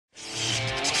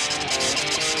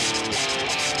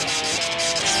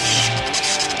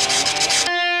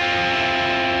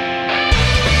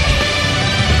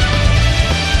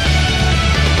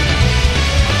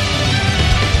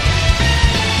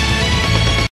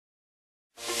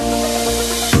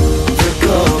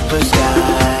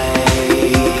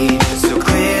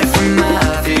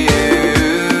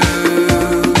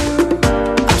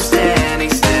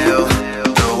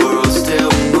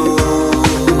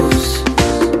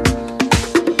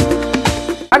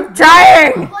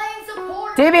doing?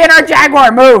 TBNR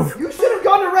Jaguar, move! You should have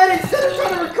gone to red instead of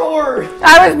trying to record!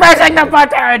 I was pressing the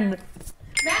button!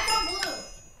 Matt's on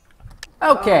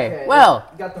blue. Okay, well.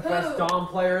 You got the best Dom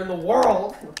player in the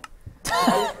world.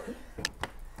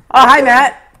 Oh, hi,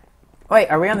 Matt. Wait,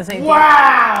 are we on the same team?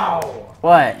 Wow!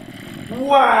 What?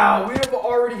 Wow, we have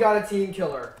already got a team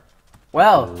killer.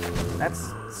 Well,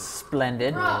 that's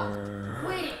splendid. Bro,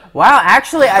 wait. Wow,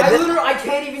 actually, I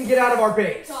can't even get out of our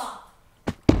base. Stop.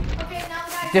 Okay, now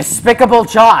the guy. Despicable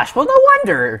Josh. Well, no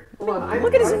wonder. Hold on,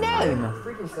 Look at his I'm name.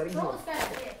 freaking setting him Roll up. this guy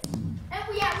hits. And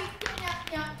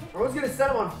I was gonna set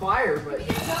him on fire, but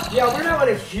yeah, we're now at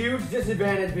a huge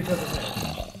disadvantage because of him.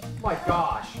 My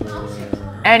gosh.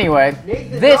 Anyway,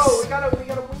 Nathan, this no, we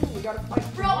gotta win. We gotta fight.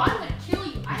 Bro, I'm gonna kill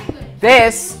you. I ain't gonna.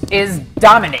 this is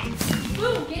Dominate,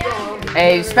 Boom, get out of here.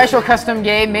 a special custom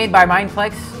game made by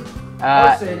Mindplex.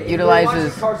 Carson,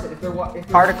 Utilizes Carson, if they're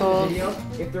particles.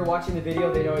 If they're watching the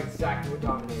video, they know exactly what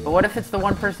Dominate is. But what if it's the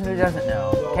one person who doesn't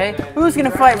know? Well, Okay, then, who's gonna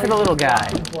fight for the little guy?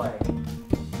 play.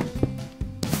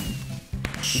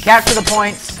 You capture the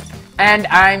points, and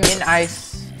I'm in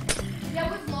ice. Yeah,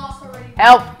 we've lost already.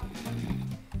 Help,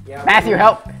 Yeah, Matthew!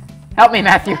 Help! Help me,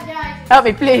 Matthew! Help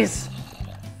me, please!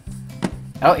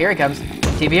 Oh, here he comes.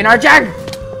 TBNR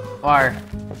Jaguar!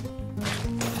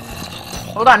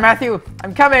 Hold on, Matthew!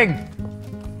 I'm coming!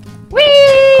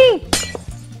 Whee!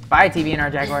 Bye,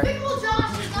 TBNR Jaguar. Despicable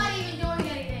Josh is not even doing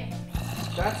anything.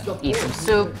 That's the Eat some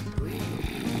soup.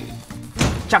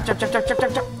 Chop, chop, chop, chop, chop,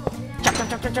 chop, chop. Chop, chop,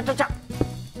 chop, chop, chop, chop, chop.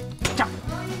 Chop.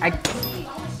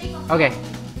 Okay.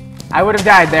 I would have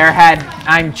died there had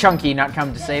I'm Chunky not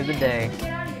come to save the day. Get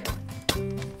out of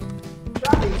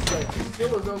here.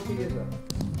 Still as OP as ever.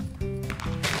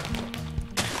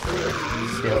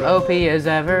 Still OP as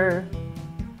ever.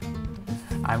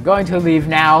 I'm going to leave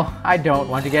now. I don't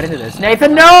want to get into this.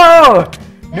 Nathan, no!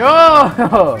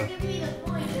 No! Give me the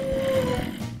point.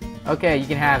 Okay, you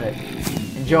can have it.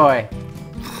 Enjoy.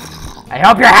 I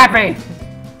hope you're happy!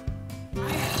 No,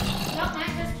 Matt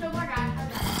just killed my guy.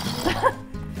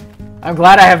 I'm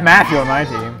glad I have Matthew on my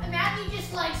team. And Matthew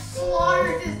just like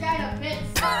slaughters this guy to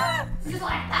bits. He's just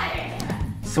like,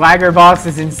 Swagger Boss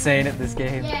is insane at this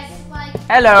game. yes, like.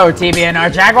 Hello,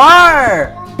 TBNR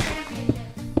Jaguar! World championship.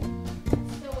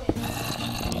 Still win.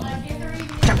 Like, if they're even.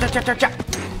 Chop, chop, chop, chop, chop.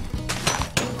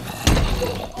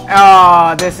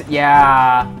 Oh, this,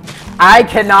 yeah. I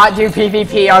cannot do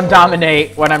PvP on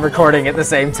Dominate when I'm recording at the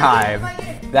same time.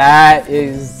 That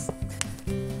is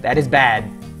bad.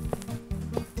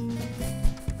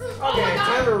 Okay,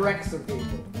 time to wreck some people.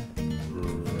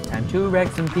 Time to wreck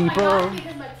some people.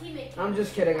 I'm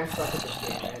just kidding. I suck at this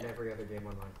game and every other game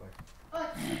on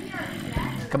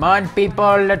Minecraft. Come on,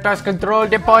 people, let us control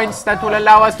the points that will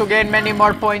allow us to gain many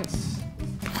more points.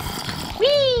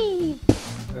 Whee!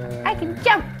 I can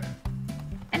jump!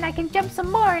 And I can jump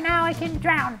some more, now I can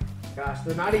drown. Gosh,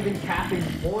 they're not even capping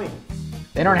points.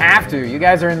 They don't have to. You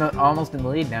guys are almost in the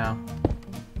lead now.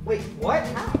 Wait, what?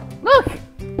 How? Look!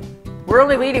 We're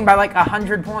only leading by like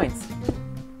 100 points.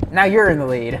 Now you're in the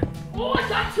lead. Oh, I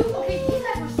got two. Okay, these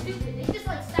guys were stupid. They just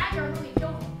like sat there and really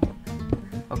killed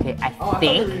them. Okay,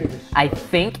 I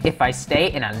think if I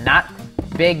stay in a not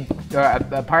big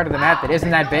a part of the map that isn't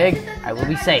that big, I will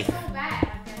be safe. So bad.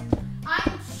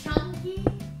 I'm Chunky.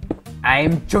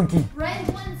 I'm Chunky. Red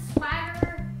One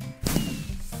Swagger.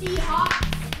 Seahawks.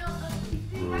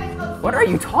 No, What are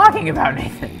you talking about,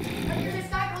 Nathan? there's this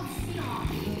guy called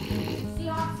Seahawks.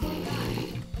 Seahawks one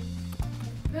guy.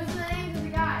 Those are the names of the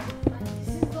guys. Like, this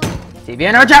is the.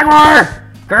 TBNR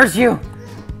Jaguar! Curse you!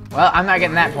 Well, I'm not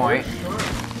getting that point.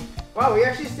 Wow, we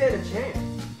actually stand a chance.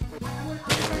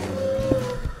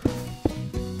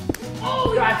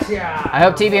 Oh, Gotcha! I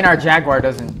hope TBNR Jaguar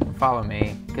doesn't follow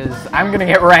me, because I'm gonna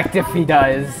get wrecked if he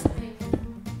does.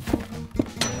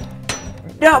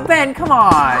 No, Ben, come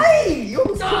on! Hey! You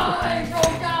almost die, bro,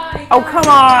 die! Oh, come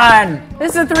on!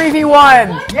 This is a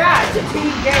 3v1! Yeah, it's a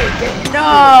team game. Get used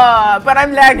No, but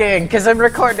I'm lagging, because I'm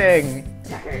recording.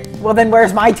 to it. Well, then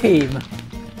where's my team?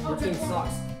 Your team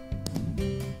sucks.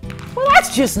 Well,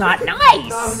 that's just not No, I'm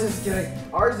nice! just kidding.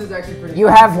 Ours is actually pretty. You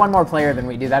have one more player than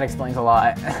we do. That explains a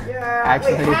lot. Yeah.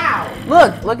 Actually, Wait, how?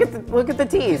 look at the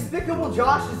team. Despicable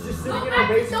Josh is just sitting in our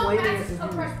base waiting as his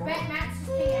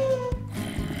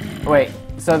Wait,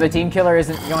 so the team killer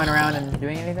isn't going around and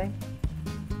doing anything?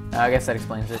 I guess that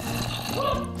explains it.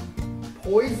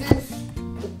 Poison?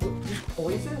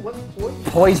 Poison? What's poison?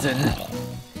 Poison.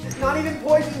 It's not even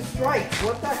poison strikes.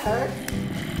 What the heck?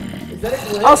 Is that a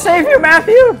glitch? I'll save you,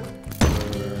 Matthew.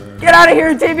 Get out of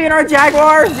here, TBNR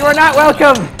Jaguar. You are not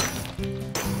welcome.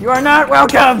 You are not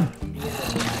welcome.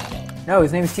 No,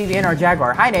 his name is TBNR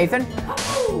Jaguar. Hi, Nathan.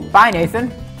 Bye,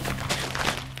 Nathan.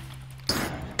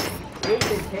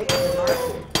 Nathan, take the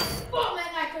market. Oh man,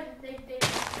 I couldn't.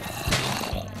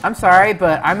 I'm sorry,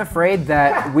 but I'm afraid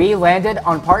that we landed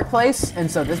on Park Place, and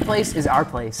so this place is our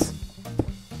place.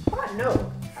 What?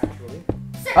 No, actually.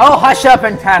 Oh, hush up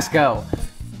and pass go.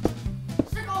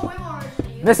 Circle way more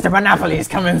original. Mr. Monopoly is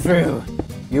coming through.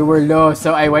 You were low,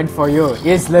 so I went for you.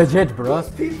 It's legit, bro.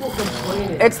 These people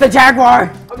complaining. It's the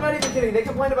Jaguar. I'm not even kidding. They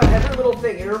complain about every little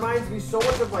thing. It reminds me so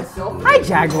much of myself. Hi,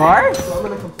 Jaguar. So I'm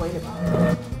gonna complain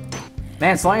about it.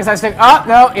 Man, as long as I stick. Oh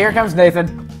no! Here comes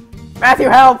Nathan. Matthew,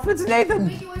 help! It's Nathan.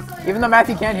 Even though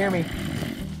Matthew can't hear me.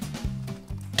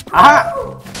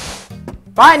 Aha!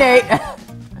 Bye, Nate.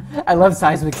 I love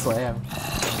Seismic Slam.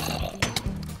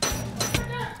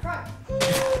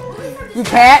 You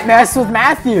can't mess with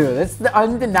Matthew. That's the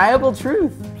undeniable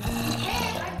truth.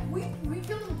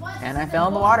 And I fell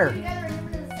in the water.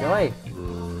 Joy.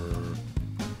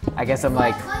 I guess I'm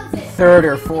like third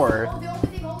or fourth.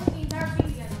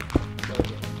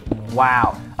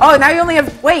 Wow. Oh, now you only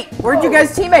have. Wait, where'd you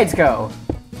guys' teammates go?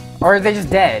 Or are they just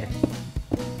dead?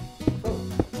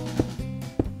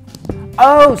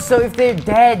 Oh, so if they're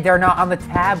dead, they're not on the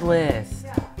tab list.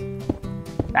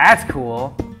 That's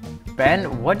cool.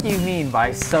 Ben, what do you mean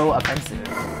by so offensive?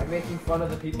 I'm making fun of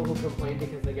the people who complain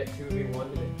because they get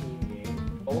 2v1 in a team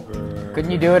game. Oh.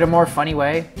 Couldn't you do it a more funny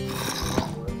way?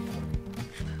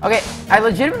 Okay, I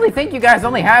legitimately think you guys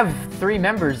only have 3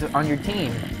 members on your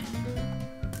team.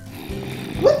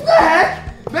 What the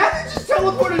heck? Matthew just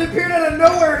teleported and appeared out of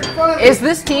nowhere in front of me. Is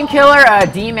this team killer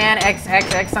D-Man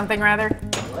XXX something rather?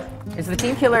 What? Is the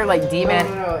team killer like D-Man?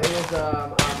 No, it was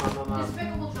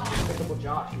Despicable Josh. Despicable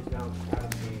Josh who's now out of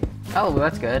the game. Oh, well,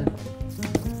 that's good.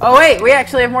 Oh wait, we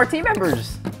actually have more team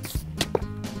members.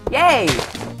 Yay!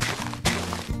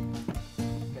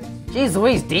 Jeez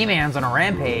Louise, D-Man's on a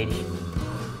rampage.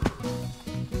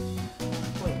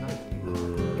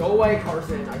 Go away,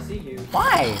 Carson. I see you.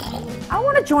 Why? I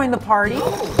want to join the party.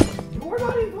 No, you're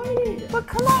not invited. But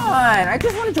come on, I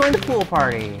just want to join the pool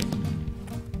party.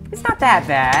 It's not that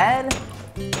bad.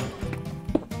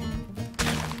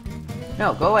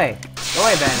 No, go away. Go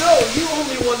away, Ben. No, you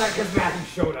only won that because Matthew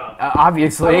showed up.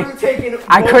 Obviously. I would've taken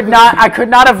I both could of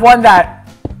not have won that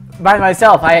by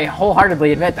myself. I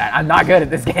wholeheartedly admit that. I'm not good at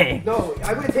this game. No,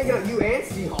 I would have taken out you and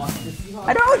Seahawks. The Seahawks.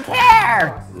 I don't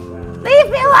care. Leave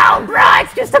me alone, bro.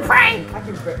 It's just a prank. I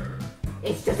can bet.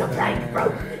 It's just a prank,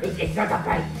 bro. It's not a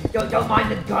prank. Don't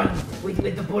mind the guns with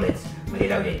the bullets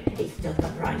reloaded. It's just a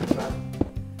prank, bro.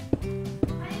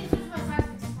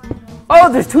 Oh,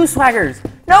 there's 2 swaggers.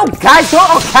 No, guys, don't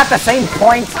all cap the same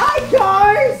point. Hi,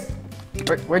 guys!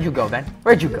 Where'd you go, Ben?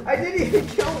 Where'd you go? I didn't even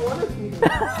kill one of you.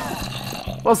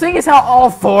 Well, seeing as how all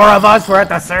 4 of us were at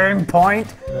the same point.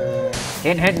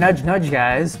 Hint, hint, nudge, nudge,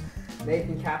 guys.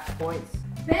 Nathan caps points.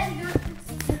 Ben, you're.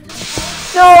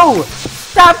 No!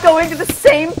 Stop going to the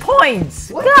same points!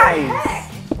 What guys! the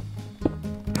heck?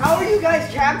 How are you guys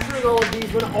capturing all of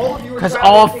these when all of you are Because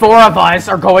traveling all together? 4 of us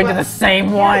are going to the same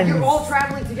Yeah, ones. you're all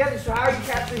traveling together, so how are you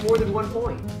capturing more than 1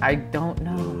 point? I don't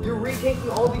know. You're retaking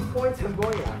all these points I'm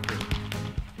going after.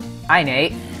 Hi,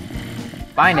 Nate.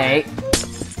 Bye, Nate.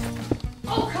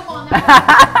 Oh, come on.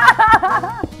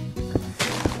 Now.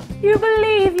 You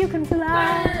believe you can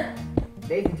fly.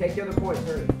 Nathan, take the other points,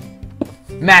 hurry.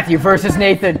 Matthew versus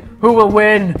Nathan. Who will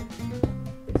win?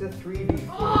 It's a 3v4.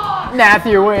 Oh,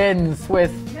 Matthew wins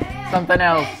with man. something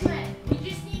else. Man, we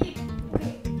just need to.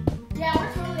 Okay. Yeah,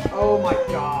 we're totally. Oh my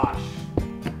gosh.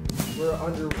 We're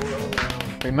underworld now.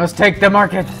 We must take the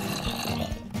market.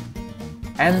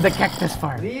 And the cactus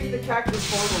farm. Leave the cactus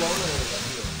farm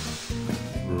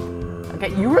alone.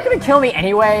 Okay, you were gonna kill me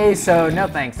anyway, so no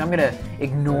thanks. I'm gonna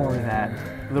ignore that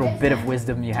little bit of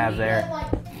wisdom you have there.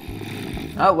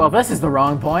 Oh, well, this is the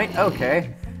wrong point.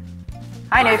 Okay.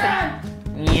 Hi, Nathan.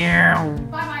 Meow. Bye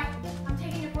bye. I'm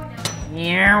taking your point now.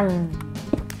 Meow.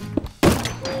 Oh,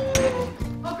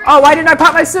 great. Oh, why didn't I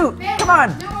pop my suit? Ben, Come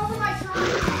on. They're over my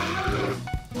shrine.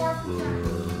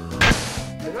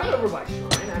 They're not over my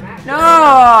shrine, I'm actually.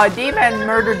 No, D-Man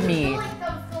murdered me.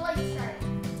 The light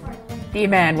started.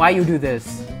 D-Man, why you do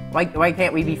this? Why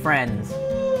can't we be friends?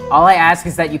 All I ask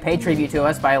is that you pay tribute to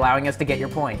us by allowing us to get your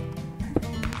point.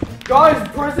 Guys,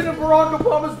 President Barack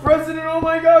Obama's president, oh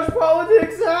my gosh,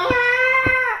 politics!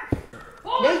 Ah!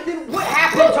 Nathan, what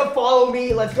happened to follow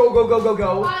me? Let's go, go, go, go,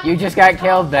 go. You just got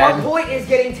killed, Our Ben. point is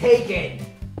getting taken.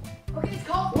 Okay, it's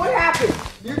called. What happened?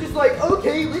 You're just like,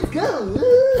 okay, let's go.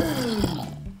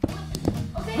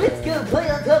 Okay. Let's go play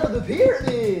on top of the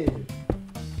pyramid.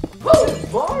 Oh,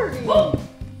 Barney.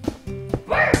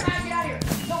 Where? Get out of here.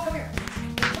 No, come here.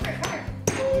 Come here, come here.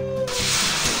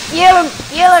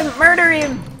 Kill him, murder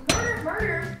him.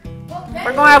 Murder. Well,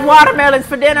 We're gonna have watermelons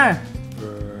for dinner.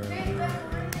 Ben,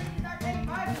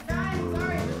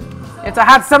 It's a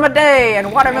hot summer day,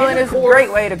 and watermelon And of is a course-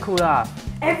 great way to cool off.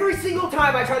 Every single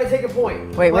time I try to take a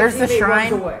point. Wait, my where's the teammate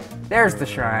shrine? runs away. There's the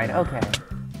shrine. Okay.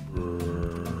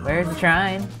 Where's the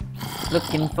shrine?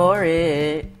 Looking for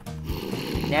it.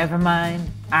 Never mind.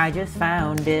 I just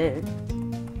found it.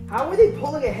 How are they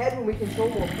pulling ahead when we control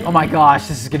more people? Oh my gosh,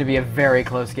 this is gonna be a very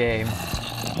close game.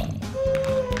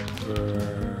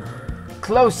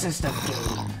 Closest of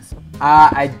games.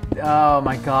 Oh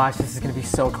my gosh, this is gonna be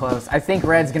so close. I think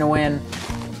Red's gonna win.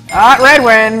 Red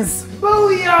wins!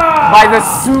 Booyah! By the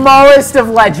smallest of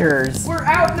ledgers. We're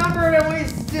outnumbered and we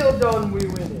still don't we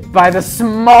win it. By the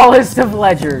smallest of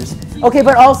ledgers. Okay,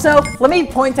 but also, let me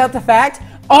point out the fact,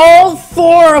 all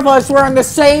 4 of us were on the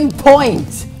same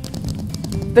point.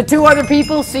 The 2 other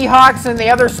people, Seahawks and the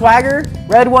other Swagger,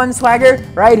 Red one Swagger,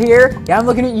 right here, yeah, I'm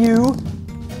looking at you.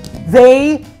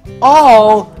 They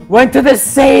all went to the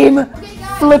same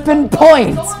flippin'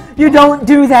 point. You don't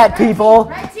do that, people.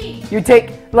 Red team. You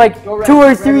take, like, Go red, 2 or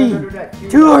red, 3. red, red,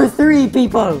 red. 2 or 3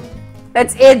 people.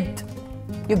 That's it.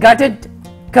 You got it?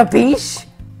 Capiche?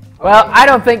 Well, I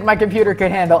don't think my computer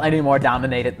could handle any more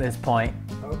dominate at this point.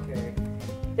 Okay.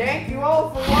 Thank you all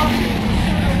for watching. Be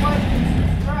sure to like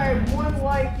and subscribe. 1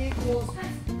 like equals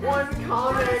 1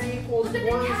 comment equals 1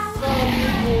 sub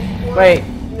equals 1. Wait.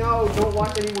 No, don't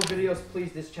watch any more videos,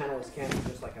 please. This channel is canceled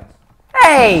just like us.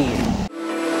 Hey!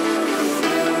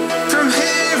 From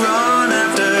here